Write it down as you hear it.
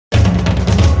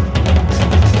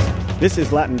This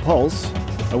is Latin Pulse,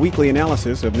 a weekly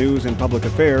analysis of news and public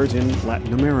affairs in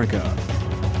Latin America.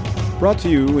 Brought to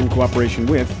you in cooperation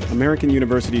with American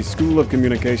University's School of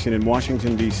Communication in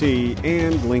Washington, D.C.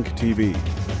 and Link TV.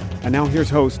 And now here's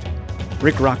host,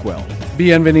 Rick Rockwell.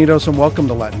 Bienvenidos and welcome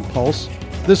to Latin Pulse.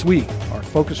 This week, our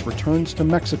focus returns to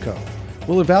Mexico.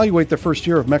 We'll evaluate the first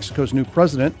year of Mexico's new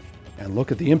president and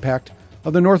look at the impact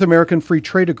of the North American Free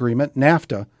Trade Agreement,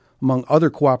 NAFTA, among other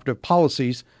cooperative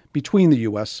policies between the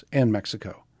U.S. and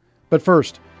Mexico. But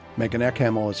first, Megan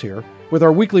Eckhamel is here with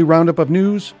our weekly roundup of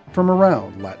news from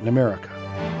around Latin America.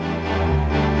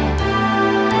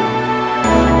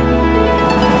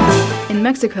 In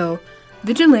Mexico,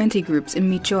 vigilante groups in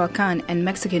Michoacán and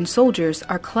Mexican soldiers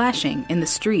are clashing in the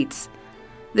streets.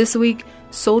 This week,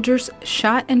 soldiers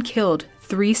shot and killed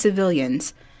 3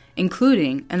 civilians,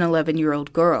 including an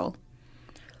 11-year-old girl.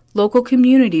 Local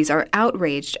communities are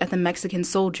outraged at the Mexican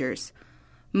soldiers.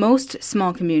 Most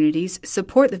small communities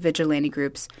support the vigilante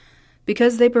groups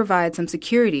because they provide some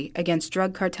security against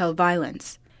drug cartel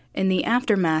violence. In the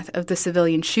aftermath of the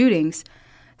civilian shootings,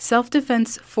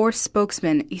 Self-Defense Force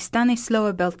spokesman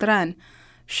Estanislao Beltran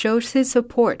shows his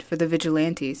support for the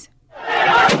vigilantes.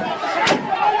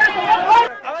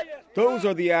 Those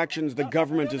are the actions the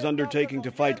government is undertaking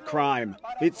to fight crime.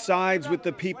 It sides with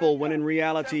the people when in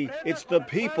reality it's the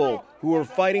people who are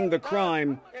fighting the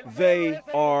crime they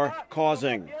are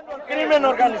causing.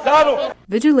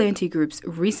 Vigilante groups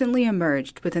recently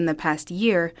emerged within the past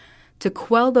year to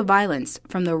quell the violence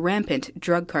from the rampant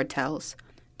drug cartels.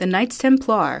 The Knights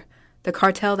Templar, the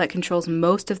cartel that controls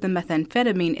most of the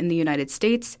methamphetamine in the United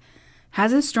States,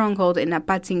 has a stronghold in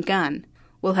Apatzincan.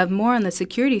 We'll have more on the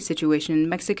security situation in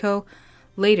Mexico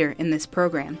later in this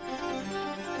program.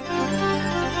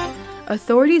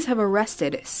 Authorities have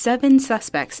arrested 7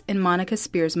 suspects in Monica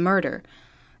Spears' murder,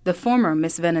 the former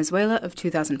Miss Venezuela of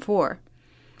 2004.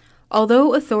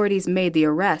 Although authorities made the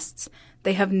arrests,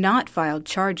 they have not filed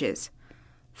charges.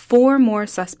 4 more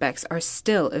suspects are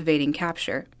still evading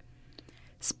capture.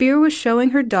 Spear was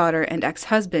showing her daughter and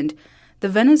ex-husband the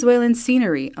Venezuelan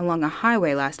scenery along a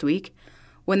highway last week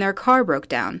when their car broke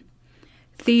down.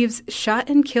 Thieves shot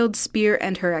and killed Spear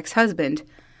and her ex-husband,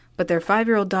 but their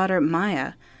 5-year-old daughter,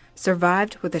 Maya,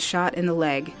 survived with a shot in the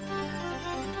leg.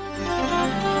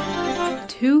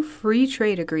 2 free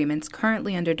trade agreements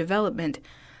currently under development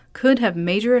could have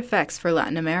major effects for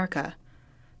Latin America.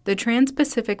 The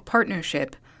Trans-Pacific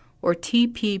Partnership, or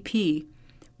TPP,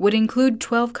 would include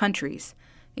 12 countries,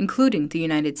 including the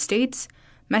United States,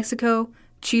 Mexico,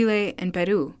 Chile, and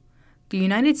Peru. The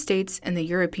United States and the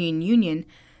European Union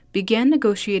began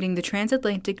negotiating the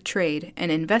Transatlantic Trade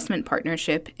and Investment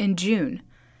Partnership in June.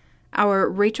 Our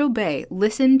Rachel Bay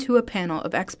listened to a panel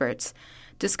of experts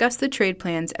discuss the trade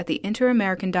plans at the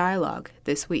Inter-American Dialogue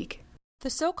this week. The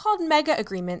so-called mega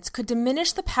agreements could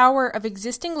diminish the power of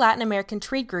existing Latin American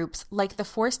trade groups like the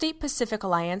 4-State Pacific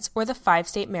Alliance or the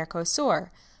 5-State Mercosur.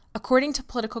 According to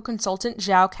political consultant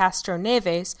João Castro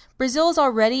Neves, Brazil is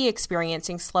already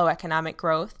experiencing slow economic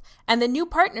growth, and the new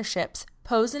partnerships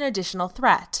pose an additional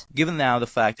threat. Given now the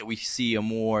fact that we see a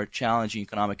more challenging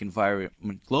economic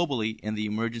environment globally and the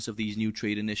emergence of these new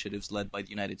trade initiatives led by the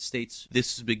United States,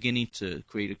 this is beginning to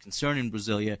create a concern in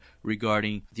Brasilia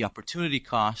regarding the opportunity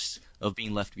costs of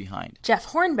being left behind. Jeff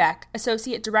Hornbeck,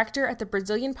 Associate Director at the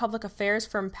Brazilian public affairs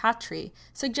firm Patri,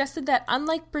 suggested that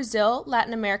unlike Brazil,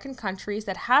 Latin American countries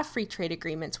that have free trade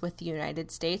agreements with the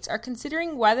United States are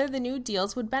considering whether the new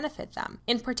deals would benefit them.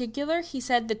 In particular, he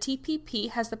said the TPP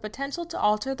has the potential to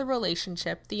alter the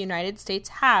relationship the United States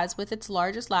has with its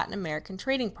largest Latin American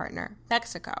trading partner,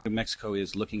 Mexico. Mexico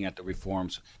is looking at the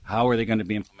reforms. How are they going to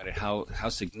be implemented? How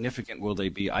significant will they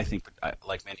be? I think,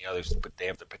 like many others, but they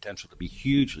have the potential to be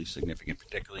hugely significant,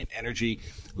 particularly in energy,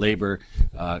 labor,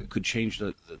 could change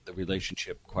the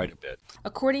relationship quite a bit.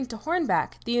 According to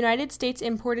Hornbeck, the United States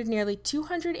imported nearly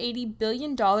 $280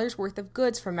 billion worth of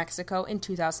goods from Mexico in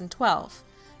 2012.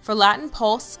 For Latin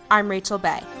Pulse, I'm Rachel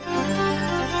Bay.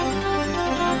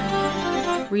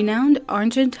 Renowned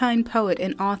Argentine poet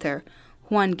and author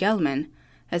Juan Gelman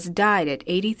has died at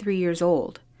 83 years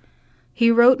old.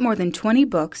 He wrote more than 20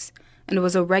 books and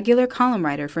was a regular column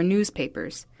writer for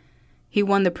newspapers. He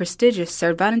won the prestigious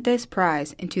Cervantes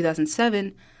Prize in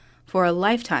 2007 for a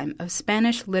lifetime of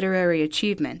Spanish literary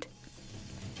achievement.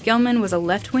 Gelman was a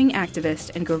left-wing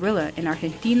activist and guerrilla in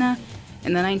Argentina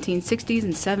in the 1960s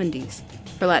and 70s.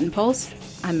 For Latin Pulse,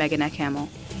 I'm Megan Eckhamel.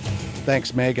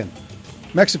 Thanks, Megan.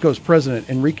 Mexico's President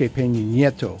Enrique Peña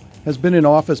Nieto has been in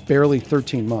office barely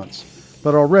 13 months,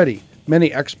 but already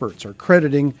many experts are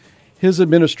crediting his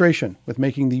administration with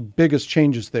making the biggest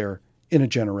changes there in a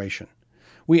generation.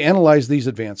 We analyze these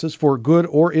advances for good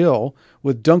or ill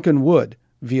with Duncan Wood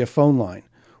via phone line.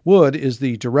 Wood is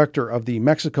the director of the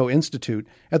Mexico Institute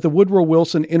at the Woodrow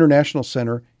Wilson International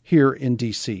Center here in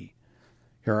D.C.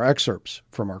 Here are excerpts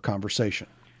from our conversation.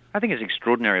 I think it's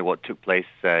extraordinary what took place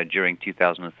during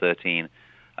 2013.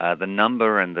 The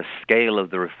number and the scale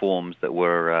of the reforms that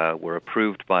were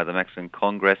approved by the Mexican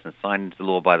Congress and signed into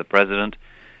law by the president,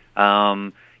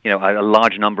 a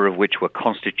large number of which were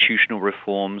constitutional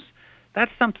reforms.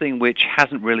 That's something which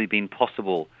hasn't really been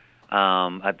possible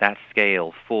at that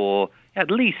scale for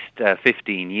at least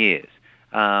 15 years.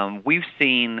 We've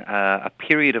seen a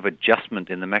period of adjustment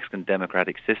in the Mexican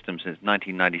democratic system since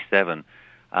 1997,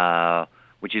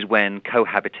 which is when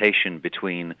cohabitation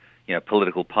between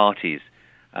political parties,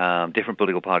 different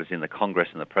political parties in the Congress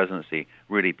and the presidency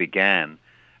really began.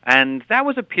 And that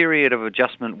was a period of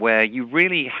adjustment where you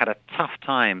really had a tough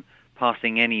time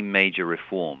passing any major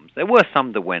reforms. There were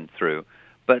some that went through,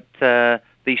 but the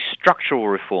structural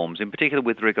reforms, in particular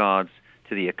with regards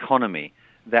to the economy,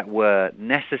 that were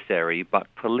necessary but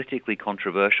politically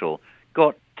controversial,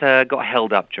 got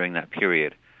held up during that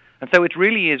period. And so it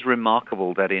really is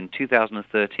remarkable that in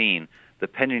 2013, the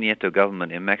Peña Nieto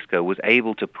government in Mexico was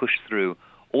able to push through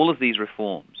all of these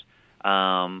reforms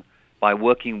by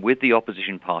working with the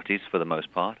opposition parties for the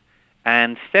most part,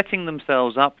 and setting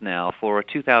themselves up now for a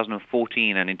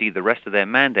 2014 and indeed the rest of their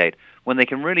mandate when they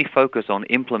can really focus on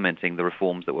implementing the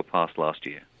reforms that were passed last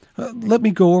year. Let me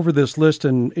go over this list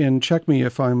and check me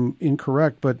if I'm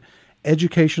incorrect, but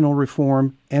educational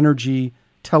reform, energy,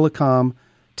 telecom,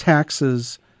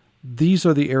 taxes, these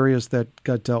are the areas that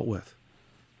got dealt with.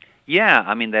 Yeah,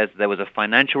 I mean, there was a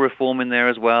financial reform in there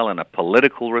as well, and a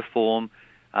political reform.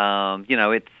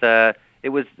 It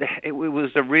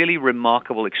was a really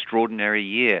remarkable, extraordinary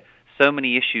year. So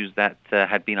many issues that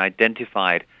had been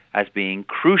identified as being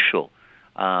crucial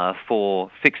for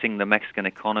fixing the Mexican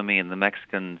economy and the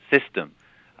Mexican system.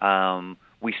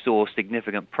 We saw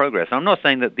significant progress. I'm not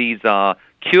saying that these are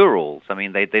cure-alls. I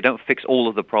mean, they don't fix all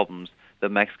of the problems that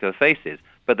Mexico faces,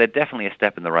 but they're definitely a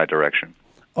step in the right direction.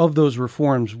 Of those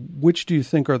reforms, which do you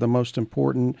think are the most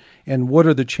important, and what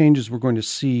are the changes we're going to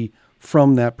see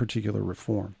from that particular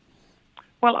reform?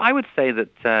 Well, I would say that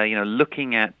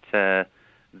looking at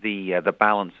the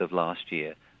balance of last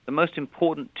year, the most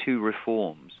important two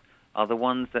reforms are the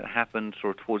ones that happened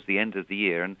sort of towards the end of the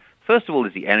year. And first of all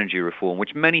is the energy reform,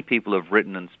 which many people have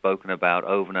written and spoken about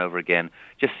over and over again,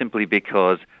 just simply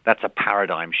because that's a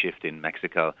paradigm shift in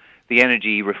Mexico. The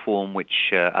energy reform,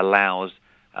 which allows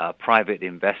private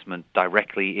investment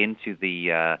directly into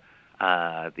the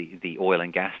oil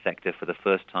and gas sector for the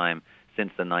first time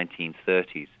since the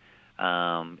 1930s.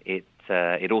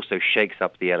 It also shakes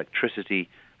up the electricity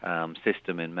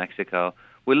system in Mexico.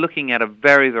 We're looking at a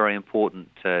very, very important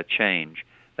change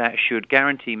that should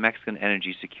guarantee Mexican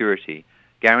energy security,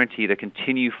 guarantee the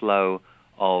continued flow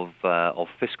of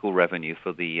fiscal revenue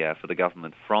for the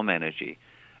government from energy,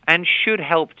 and should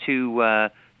help to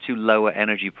lower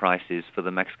energy prices for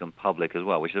the Mexican public as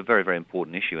well, which is a very, very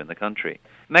important issue in the country.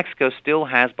 Mexico still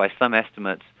has, by some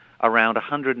estimates, around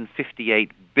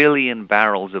 158 billion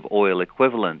barrels of oil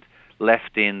equivalent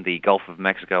left in the Gulf of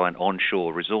Mexico and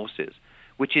onshore resources,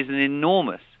 which is an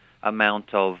enormous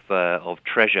amount of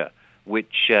treasure,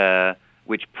 which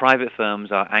private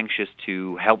firms are anxious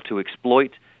to help to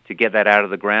exploit, to get that out of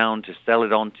the ground, to sell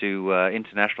it on to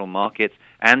international markets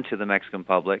and to the Mexican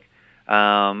public,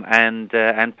 and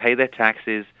pay their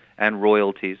taxes and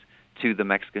royalties to the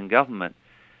Mexican government.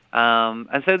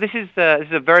 And so this is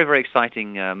a very, very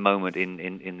exciting moment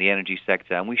in the energy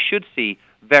sector, and we should see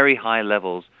very high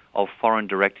levels of foreign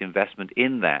direct investment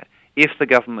in that if the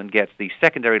government gets the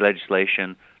secondary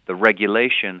legislation, the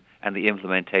regulation, and the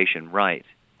implementation right.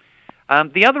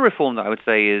 The other reform that I would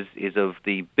say is of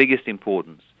the biggest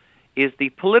importance is the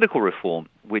political reform,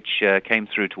 which came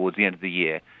through towards the end of the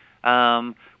year,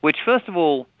 which first of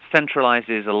all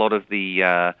centralizes a lot of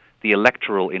the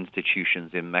electoral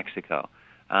institutions in Mexico.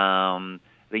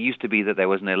 There used to be that there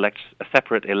was a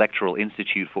separate electoral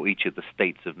institute for each of the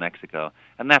states of Mexico,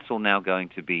 and that's all now going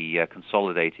to be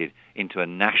consolidated into a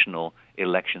national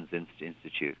elections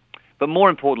institute. But more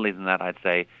importantly than that, I'd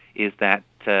say, is that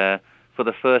for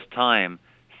the first time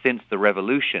since the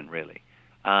revolution, really,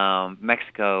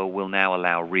 Mexico will now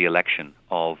allow re-election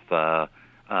of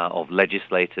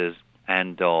legislators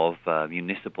and of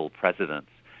municipal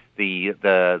presidents. The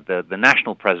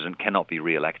national president cannot be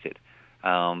re-elected.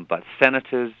 But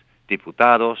senators,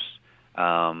 diputados,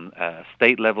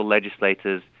 state-level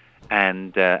legislators,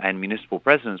 and municipal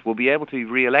presidents will be able to be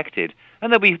re-elected,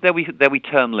 and there'll be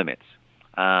term limits.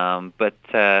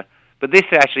 But But this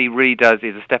actually really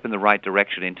is a step in the right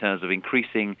direction in terms of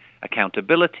increasing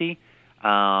accountability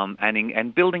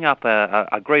and building up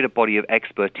a greater body of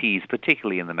expertise,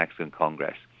 particularly in the Mexican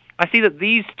Congress. I see that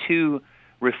these two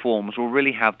reforms will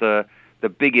really have the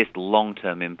biggest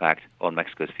long-term impact on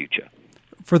Mexico's future.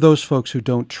 For those folks who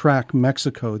don't track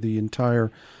Mexico, the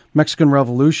entire Mexican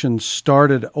Revolution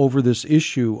started over this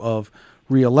issue of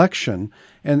re-election.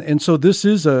 And so this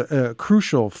is a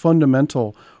crucial,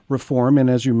 fundamental reform. And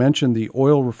as you mentioned, the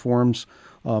oil reforms,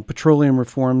 petroleum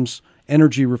reforms,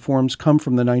 energy reforms come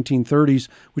from the 1930s,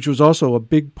 which was also a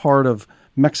big part of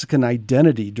Mexican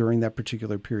identity during that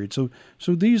particular period. So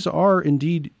these are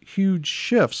indeed huge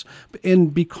shifts.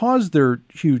 And because they're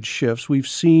huge shifts, we've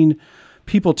seen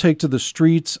people take to the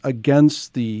streets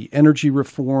against the energy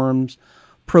reforms,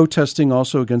 protesting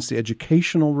also against the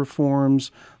educational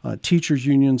reforms, teachers'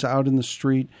 unions out in the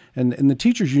street. And the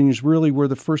teachers' unions really were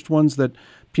the first ones that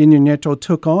Peña Nieto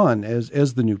took on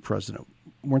as the new president.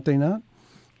 Weren't they not?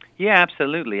 Yeah,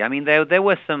 absolutely. I mean, there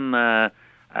were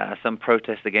some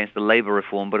protests against the labor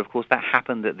reform, but of course that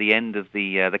happened at the end of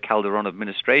the Calderón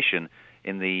administration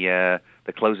in the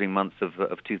closing months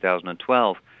of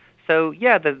 2012. So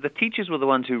yeah, the teachers were the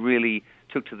ones who really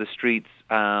took to the streets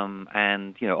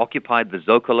and occupied the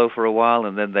Zócalo for a while,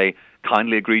 and then they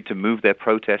kindly agreed to move their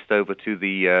protest over to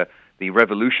the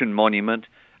Revolution Monument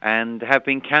and have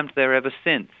been camped there ever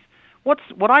since.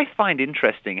 What I find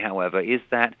interesting, however, is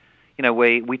that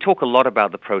we talk a lot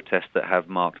about the protests that have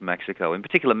marked Mexico, in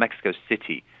particular Mexico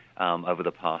City, over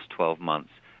the past 12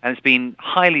 months. And it's been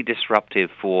highly disruptive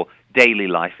for daily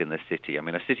life in the city. I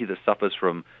mean, a city that suffers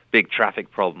from big traffic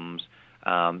problems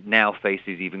now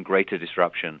faces even greater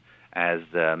disruption as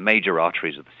major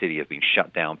arteries of the city have been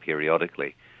shut down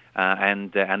periodically.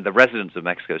 And the residents of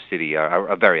Mexico City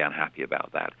are very unhappy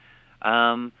about that.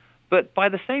 But by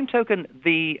the same token,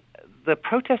 the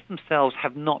protests themselves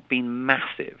have not been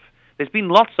massive. There's been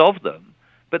lots of them,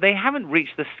 but they haven't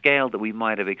reached the scale that we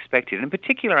might have expected. And in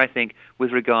particular, I think,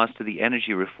 with regards to the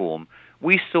energy reform,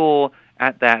 we saw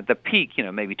at the peak,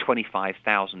 maybe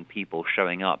 25,000 people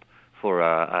showing up for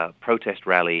a protest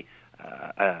rally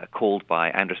called by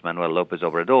Andrés Manuel López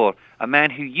Obrador, a man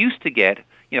who used to get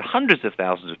hundreds of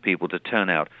thousands of people to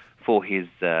turn out for his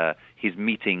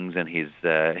meetings and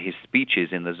his speeches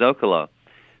in the Zócalo.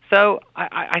 So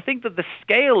I think that the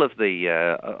scale of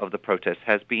the protest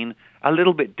has been a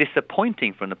little bit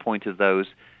disappointing from the point of those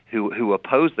who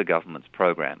oppose the government's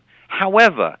program.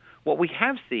 However, what we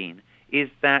have seen is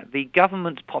that the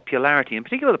government's popularity, in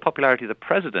particular the popularity of the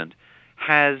president,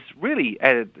 has really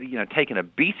taken a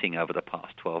beating over the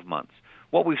past 12 months.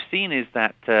 What we've seen is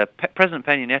that President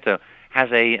Peña Nieto has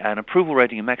an approval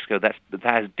rating in Mexico that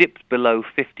has dipped below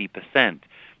 50%.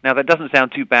 Now, that doesn't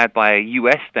sound too bad by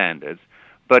U.S. standards,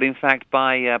 but in fact,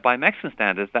 by Mexican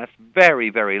standards, that's very,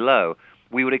 very low.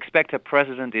 We would expect a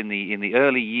president in the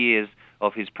early years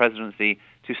of his presidency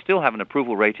to still have an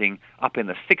approval rating up in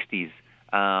the 60s,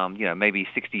 maybe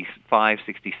 65,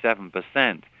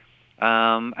 67%.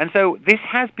 And so this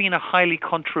has been a highly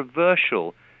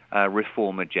controversial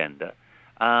reform agenda.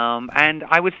 And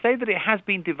I would say that it has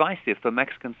been divisive for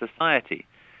Mexican society.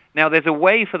 Now, there's a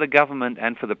way for the government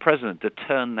and for the president to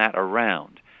turn that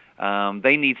around.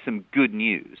 They need some good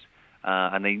news.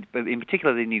 And in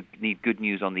particular, they need good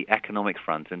news on the economic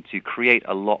front and to create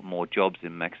a lot more jobs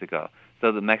in Mexico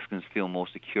so that Mexicans feel more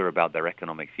secure about their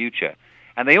economic future.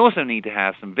 And they also need to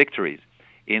have some victories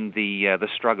in the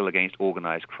struggle against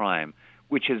organized crime,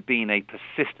 which has been a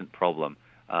persistent problem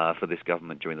for this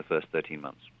government during the first 13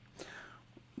 months.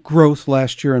 Growth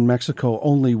last year in Mexico,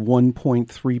 only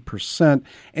 1.3%.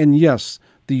 And yes,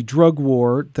 the drug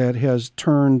war that has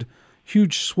turned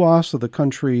huge swaths of the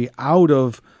country out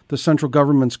of the central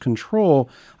government's control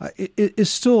is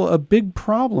still a big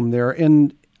problem there.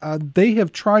 And they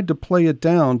have tried to play it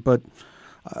down, but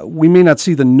we may not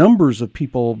see the numbers of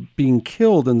people being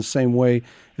killed in the same way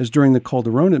as during the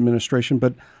Calderón administration,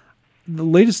 but the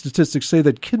latest statistics say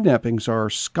that kidnappings are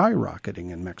skyrocketing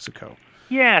in Mexico.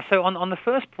 Yeah, so on the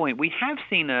first point, we have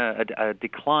seen a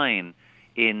decline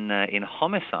in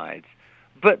homicides,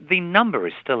 but the number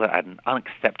is still at an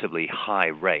unacceptably high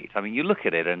rate. I mean, you look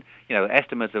at it and,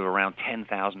 estimates of around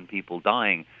 10,000 people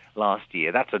dying last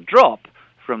year. That's a drop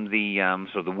from the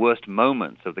sort of the worst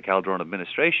moments of the Calderón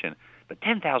administration. But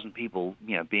 10,000 people,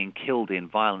 being killed in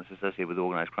violence associated with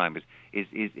organized crime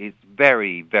is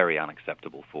very, very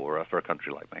unacceptable for a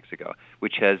country like Mexico,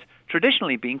 which has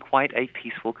traditionally been quite a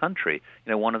peaceful country.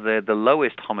 One of the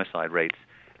lowest homicide rates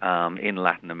in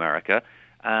Latin America.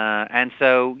 And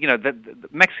so, the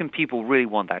Mexican people really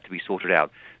want that to be sorted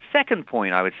out. Second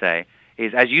point, I would say,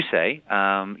 is, as you say,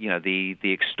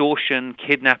 the extortion,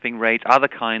 kidnapping rates, other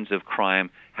kinds of crime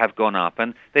have gone up,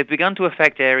 and they've begun to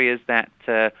affect areas that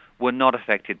were not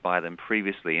affected by them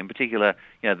previously. In particular,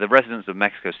 the residents of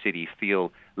Mexico City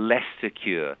feel less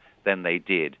secure than they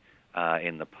did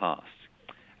in the past.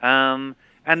 And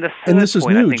this is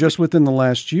new. Just within the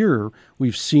last year,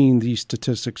 we've seen these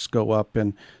statistics go up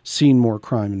and seen more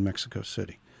crime in Mexico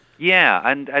City. Yeah,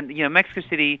 and Mexico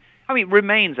City,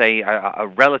 remains a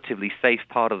relatively safe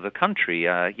part of the country.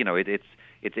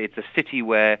 It's a city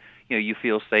where you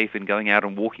feel safe in going out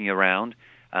and walking around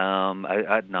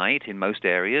at night in most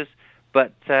areas,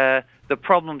 but the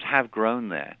problems have grown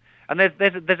there. And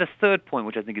there's a third point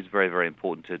which I think is very, very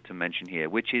important to mention here,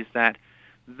 which is that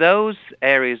those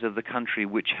areas of the country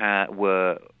which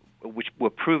were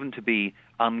proven to be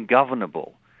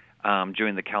ungovernable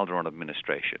during the Calderon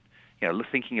administration,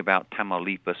 thinking about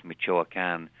Tamaulipas,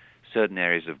 Michoacan, certain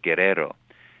areas of Guerrero,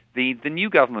 the new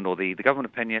government, or the government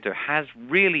of Peña Nieto, has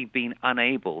really been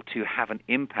unable to have an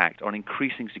impact on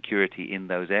increasing security in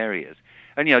those areas.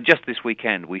 And just this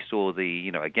weekend we saw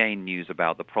again news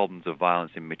about the problems of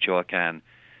violence in Michoacan,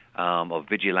 of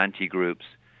vigilante groups,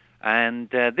 and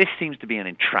this seems to be an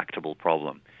intractable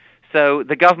problem. So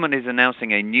the government is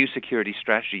announcing a new security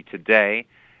strategy today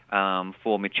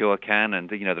for Michoacan, and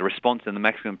the response in the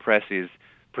Mexican press is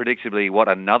predictably, what,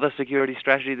 another security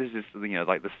strategy? This is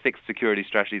like the sixth security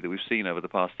strategy that we've seen over the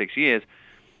past 6 years.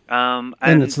 And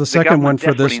it's the second one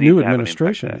for this new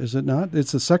administration, is it not?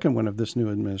 It's the second one of this new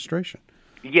administration.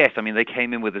 Yes, they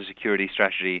came in with a security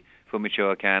strategy for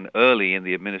Michoacan early in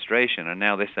the administration, and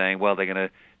now they're saying, well, they're going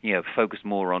to focus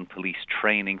more on police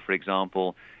training, for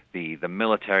example. The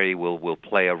military will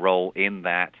play a role in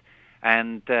that,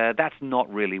 and that's not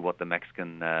really what the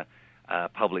Mexican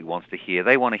public wants to hear.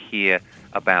 They want to hear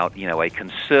about a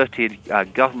concerted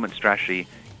government strategy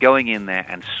going in there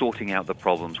and sorting out the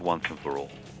problems once and for all.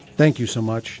 Thank you so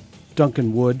much,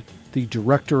 Duncan Wood, the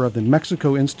director of the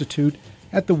Mexico Institute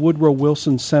at the Woodrow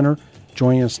Wilson Center,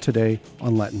 joining us today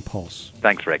on Latin Pulse.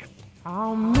 Thanks, Rick.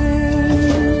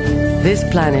 This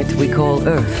planet we call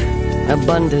Earth,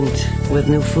 abundant with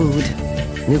new food,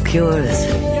 new cures,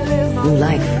 new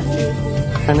life,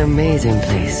 an amazing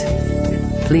place.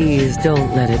 Please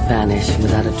don't let it vanish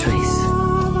without a trace.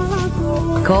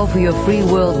 Call for your free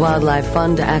World Wildlife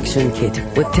Fund Action Kit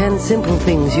with 10 simple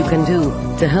things you can do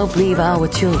to help leave our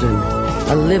children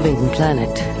a living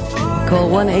planet. Call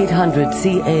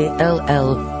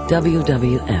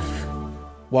 1-800-CALL-WWF.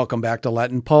 Welcome back to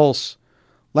Latin Pulse.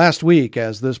 Last week,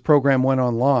 as this program went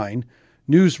online,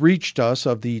 news reached us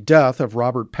of the death of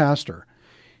Robert Pastor.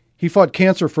 He fought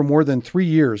cancer for more than 3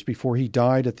 years before he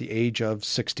died at the age of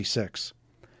 66.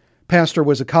 Pastor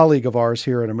was a colleague of ours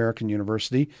here at American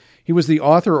University. He was the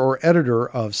author or editor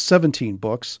of 17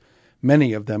 books,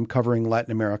 many of them covering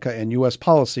Latin America and U.S.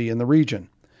 policy in the region.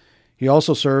 He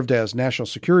also served as National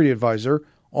Security Advisor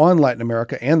on Latin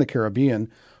America and the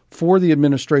Caribbean for the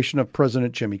administration of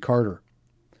President Jimmy Carter.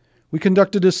 We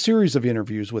conducted a series of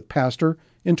interviews with Pastor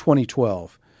in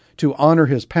 2012. To honor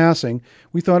his passing,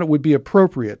 we thought it would be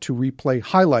appropriate to replay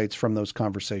highlights from those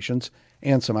conversations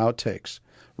and some outtakes,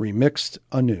 remixed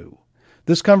anew.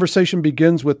 This conversation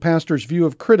begins with Pastor's view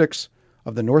of critics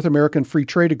of the North American Free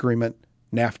Trade Agreement,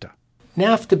 NAFTA.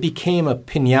 NAFTA became a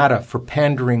piñata for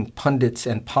pandering pundits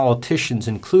and politicians,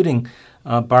 including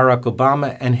Barack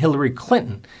Obama and Hillary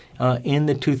Clinton in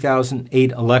the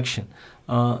 2008 election,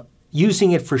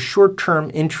 using it for short-term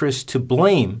interests to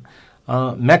blame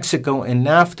Mexico and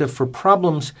NAFTA for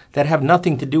problems that have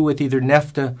nothing to do with either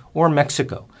NAFTA or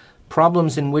Mexico,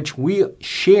 problems in which we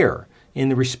share in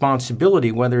the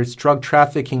responsibility, whether it's drug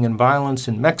trafficking and violence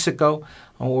in Mexico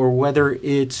or whether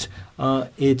it's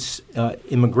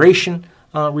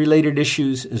immigration-related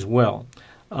issues as well.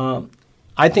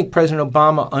 I think President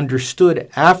Obama understood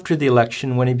after the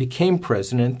election, when he became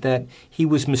president, that he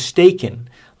was mistaken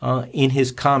in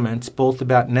his comments, both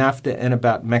about NAFTA and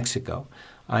about Mexico.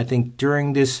 I think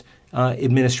during this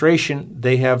administration,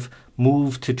 they have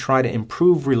moved to try to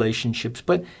improve relationships,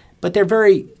 but they're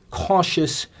very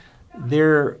cautious.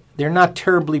 They're not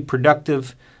terribly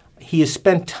productive. He has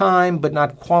spent time, but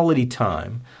not quality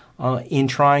time, in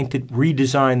trying to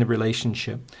redesign the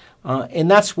relationship. And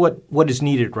that's what is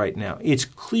needed right now. It's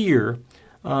clear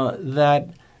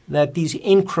that these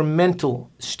incremental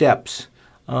steps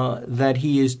that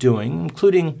he is doing,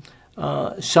 including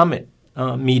summit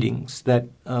meetings that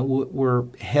were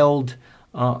held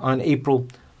on April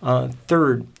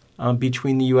 3rd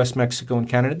between the U.S., Mexico, and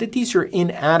Canada, that these are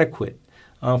inadequate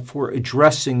for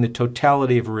addressing the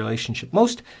totality of a relationship.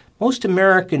 Most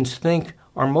Americans think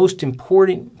our most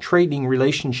important trading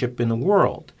relationship in the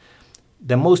world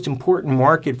the most important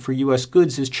market for U.S.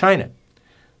 goods is China.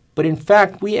 But in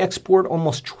fact, we export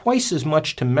almost twice as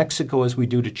much to Mexico as we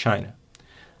do to China.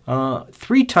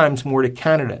 3 times more to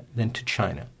Canada than to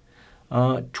China.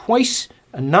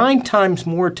 9 times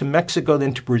more to Mexico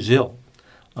than to Brazil.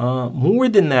 More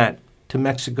than that to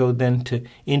Mexico than to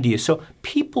India. So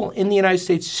people in the United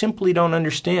States simply don't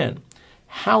understand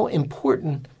how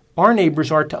important our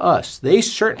neighbors are to us. They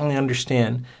certainly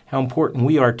understand how important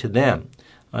we are to them.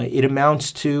 It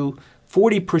amounts to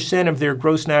 40% of their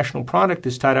gross national product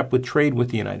is tied up with trade with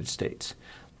the United States.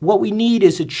 What we need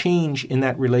is a change in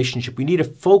that relationship. We need to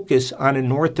focus on a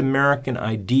North American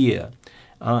idea.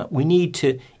 We need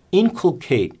to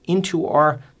inculcate into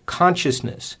our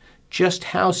consciousness just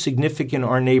how significant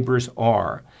our neighbors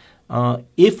are.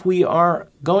 If we are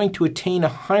going to attain a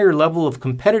higher level of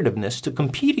competitiveness to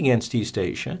compete against East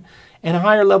Asia and a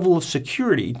higher level of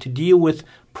security to deal with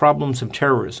problems of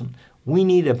terrorism, we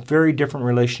need a very different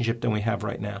relationship than we have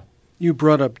right now. You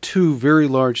brought up 2 very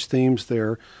large themes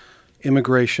there,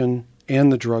 immigration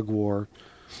and the drug war.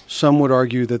 Some would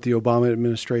argue that the Obama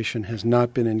administration has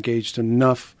not been engaged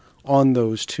enough on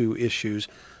those 2 issues.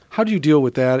 How do you deal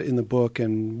with that in the book,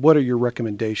 and what are your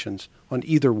recommendations on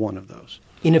either one of those?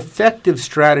 An effective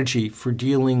strategy for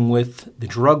dealing with the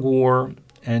drug war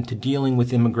and to dealing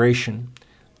with immigration,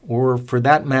 or for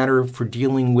that matter, for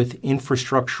dealing with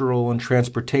infrastructural and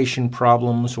transportation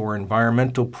problems or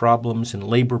environmental problems and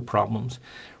labor problems,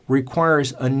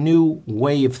 requires a new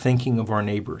way of thinking of our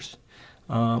neighbors.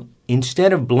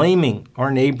 Instead of blaming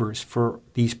our neighbors for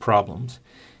these problems,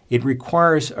 it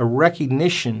requires a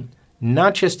recognition,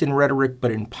 not just in rhetoric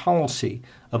but in policy,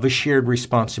 of a shared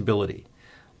responsibility.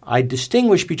 I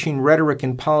distinguish between rhetoric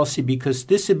and policy because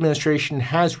this administration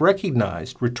has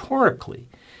recognized rhetorically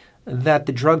that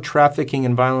the drug trafficking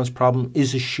and violence problem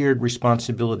is a shared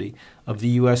responsibility of the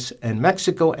U.S. and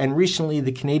Mexico, and recently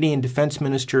the Canadian Defense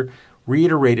Minister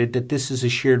reiterated that this is a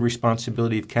shared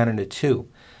responsibility of Canada too.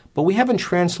 But we haven't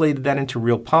translated that into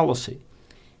real policy.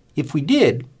 If we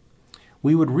did,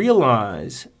 we would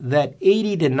realize that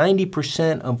 80 to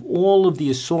 90% of all of the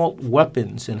assault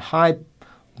weapons and high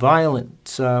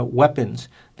violence weapons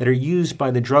that are used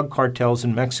by the drug cartels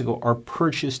in Mexico are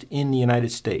purchased in the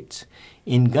United States,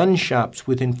 in gun shops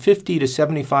within 50 to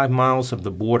 75 miles of the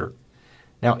border.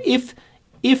 Now, if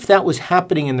that was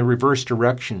happening in the reverse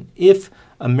direction, if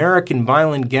American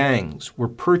violent gangs were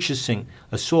purchasing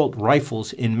assault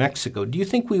rifles in Mexico, do you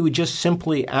think we would just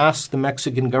simply ask the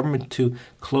Mexican government to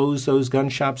close those gun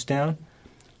shops down?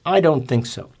 I don't think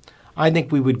so. I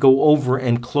think we would go over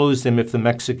and close them if the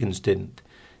Mexicans didn't.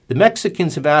 The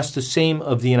Mexicans have asked the same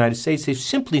of the United States. They've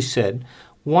simply said,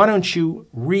 why don't you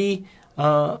reapply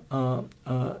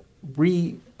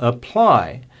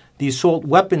the assault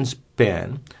weapons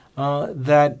ban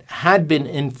that had been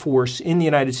in force in the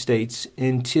United States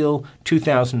until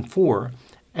 2004,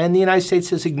 and the United States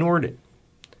has ignored it.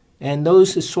 And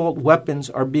those assault weapons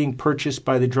are being purchased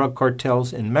by the drug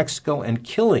cartels in Mexico and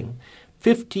killing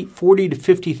 40 to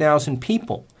 50,000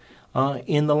 people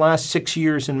in the last 6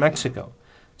 years in Mexico.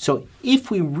 So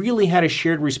if we really had a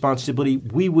shared responsibility,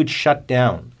 we would shut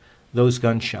down those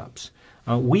gun shops.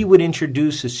 We would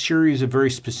introduce a series of very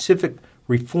specific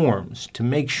reforms to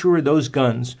make sure those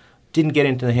guns didn't get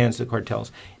into the hands of the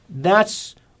cartels.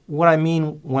 That's what I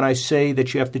mean when I say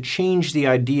that you have to change the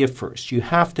idea first. You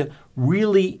have to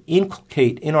really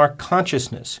inculcate in our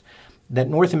consciousness that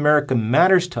North America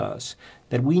matters to us,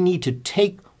 that we need to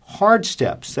take hard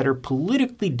steps that are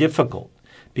politically difficult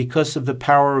because of the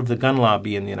power of the gun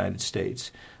lobby in the United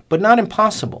States, but not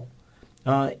impossible.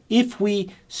 If we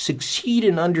succeed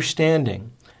in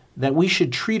understanding that we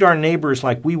should treat our neighbors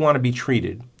like we want to be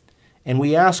treated, and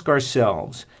we ask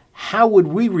ourselves, how would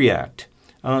we react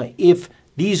if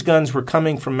these guns were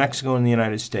coming from Mexico and the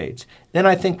United States, then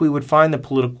I think we would find the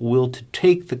political will to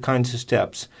take the kinds of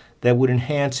steps that would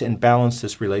enhance and balance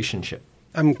this relationship.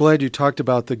 I'm glad you talked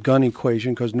about the gun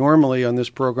equation, because normally on this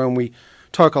program we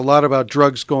talk a lot about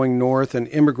drugs going north and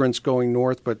immigrants going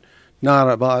north, but not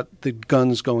about the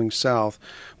guns going south.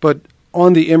 But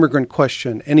on the immigrant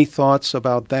question, any thoughts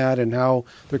about that and how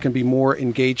there can be more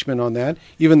engagement on that,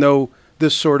 even though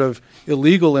this sort of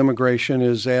illegal immigration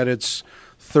is at its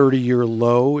 30-year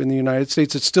low in the United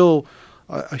States? It's still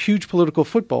a huge political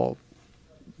football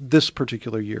this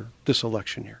particular year, this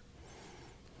election year.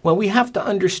 Well, we have to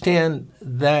understand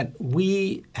that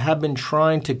we have been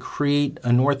trying to create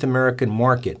a North American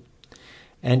market.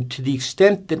 And to the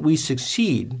extent that we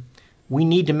succeed, we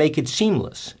need to make it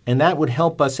seamless. And that would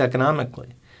help us economically.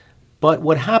 But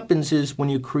what happens is when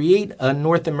you create a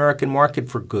North American market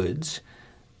for goods,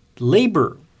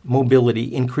 labor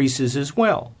mobility increases as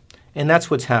well. And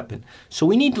that's what's happened. So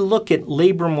we need to look at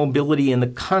labor mobility in the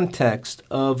context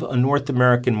of a North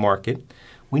American market.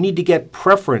 We need to get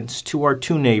preference to our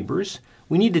two neighbors.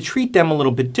 We need to treat them a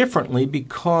little bit differently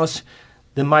because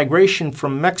the migration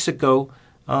from Mexico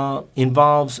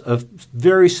involves a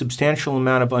very substantial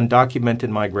amount of undocumented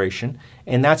migration,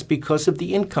 and that's because of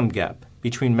the income gap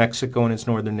between Mexico and its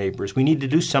northern neighbors. We need to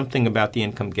do something about the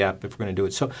income gap if we're going to do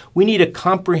it. So we need a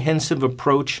comprehensive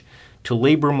approach to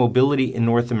labor mobility in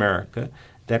North America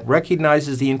that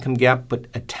recognizes the income gap but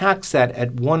attacks that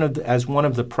as one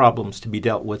of the problems to be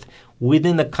dealt with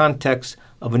within the context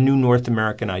of a new North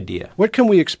American idea. What can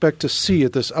we expect to see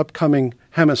at this upcoming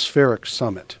hemispheric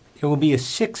summit? There will be a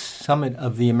sixth summit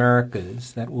of the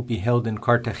Americas that will be held in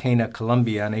Cartagena,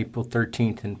 Colombia on April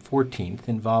 13th and 14th,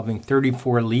 involving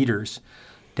 34 leaders,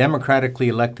 democratically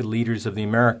elected leaders of the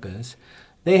Americas.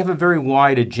 They have a very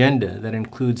wide agenda that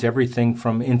includes everything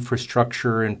from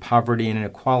infrastructure and poverty and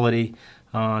inequality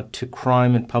to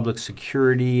crime and public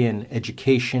security and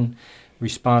education,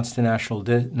 response to natural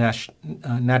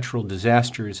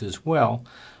disasters as well.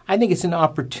 I think it's an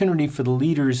opportunity for the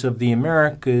leaders of the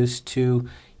Americas to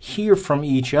hear from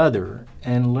each other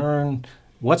and learn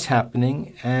what's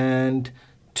happening and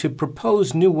to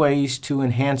propose new ways to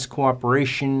enhance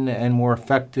cooperation and more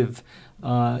effective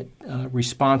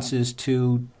responses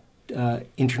to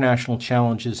international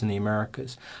challenges in the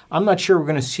Americas. I'm not sure we're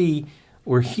going to see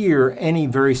or hear any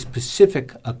very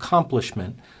specific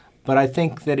accomplishment, but I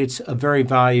think that it's a very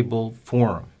valuable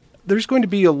forum. There's going to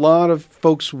be a lot of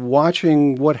folks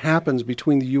watching what happens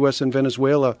between the U.S. and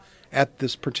Venezuela at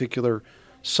this particular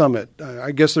summit.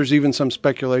 I guess there's even some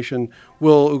speculation,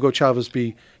 will Hugo Chavez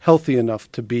be healthy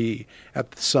enough to be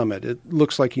at the summit? It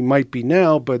looks like he might be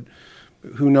now, but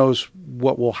who knows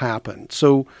what will happen.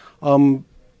 So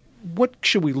what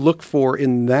should we look for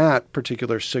in that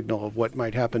particular signal of what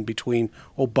might happen between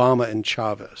Obama and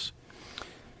Chavez?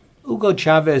 Hugo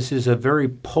Chavez is a very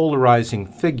polarizing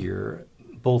figure,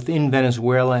 both in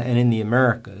Venezuela and in the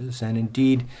Americas, and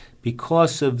indeed,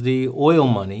 because of the oil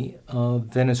money of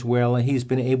Venezuela, he's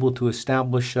been able to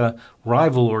establish a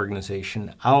rival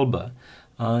organization, ALBA,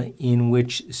 in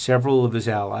which several of his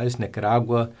allies,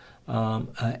 Nicaragua,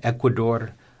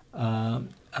 Ecuador,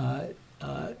 and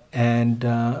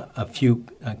a few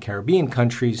Caribbean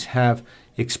countries have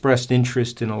expressed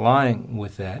interest in allying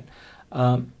with that.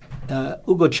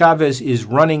 Hugo Chavez is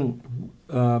running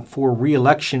for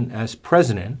re-election as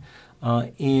president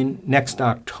in next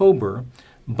October,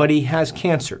 but he has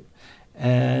cancer.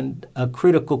 And a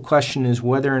critical question is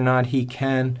whether or not he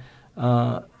can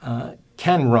run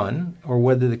or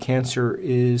whether the cancer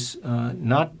is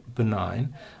not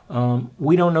benign.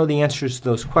 We don't know the answers to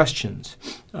those questions.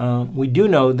 We do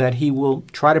know that he will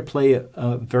try to play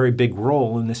a very big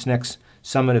role in this next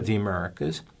Summit of the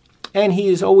Americas. And he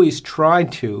has always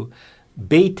tried to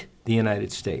bait the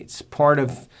United States. Part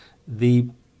of the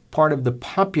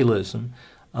populism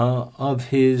of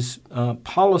his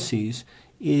policies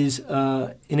is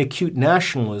an acute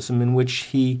nationalism in which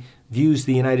he views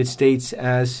the United States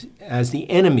as the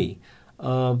enemy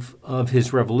of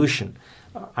his revolution.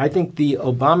 I think the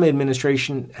Obama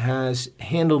administration has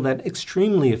handled that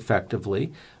extremely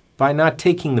effectively by not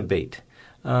taking the bait,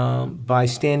 by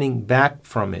standing back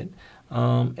from it,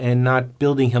 and not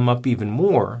building him up even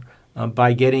more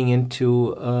by getting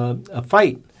into a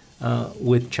fight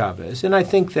with Chavez. And I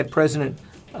think that President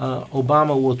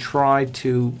Obama will try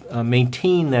to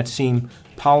maintain that same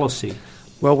policy.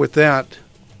 Well, with that,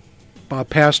 Bob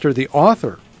Pastor, the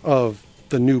author of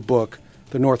the new book,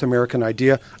 The North American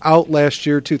Idea, out last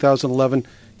year, 2011,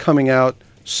 coming out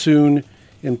soon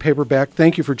in paperback.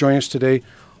 Thank you for joining us today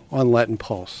on Latin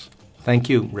Pulse. Thank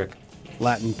you, Rick.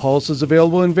 Latin Pulse is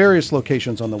available in various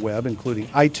locations on the web, including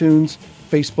iTunes,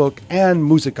 Facebook, and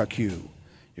Musica Q.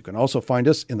 You can also find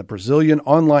us in the Brazilian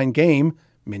online game,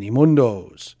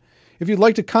 Minimundos. If you'd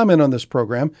like to comment on this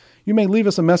program, you may leave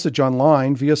us a message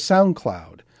online via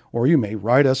SoundCloud, or you may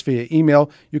write us via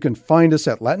email. You can find us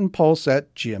at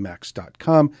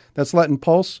latinpulse@gmx.com. That's Latin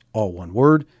Pulse, all one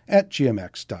word,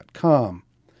 @gmx.com.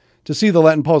 To see the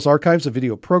Latin Pulse archives of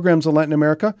video programs in Latin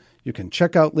America, you can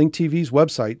check out Link TV's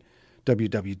website,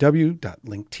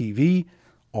 www.linktv,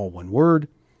 all one word,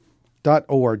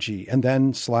 .org, and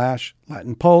then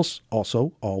 /Latin Pulse,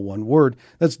 also all one word.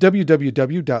 That's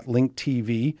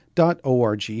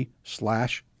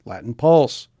www.linktv.org/Latin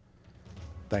Pulse.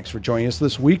 Thanks for joining us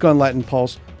this week on Latin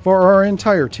Pulse. For our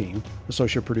entire team,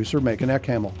 associate producer Megan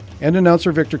Eckhamel and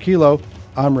announcer Victor Kilo,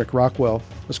 I'm Rick Rockwell.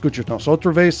 Escúchanos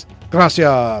otra vez.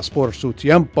 Gracias por su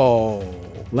tiempo.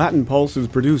 Latin Pulse is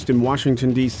produced in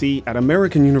Washington, D.C. at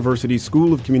American University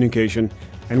School of Communication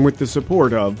and with the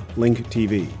support of Link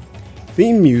TV.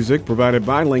 Theme music provided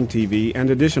by Link TV and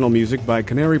additional music by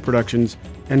Canary Productions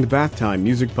and Bath Time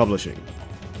Music Publishing.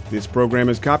 This program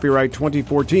is copyright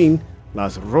 2014,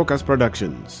 Las Rocas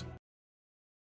Productions.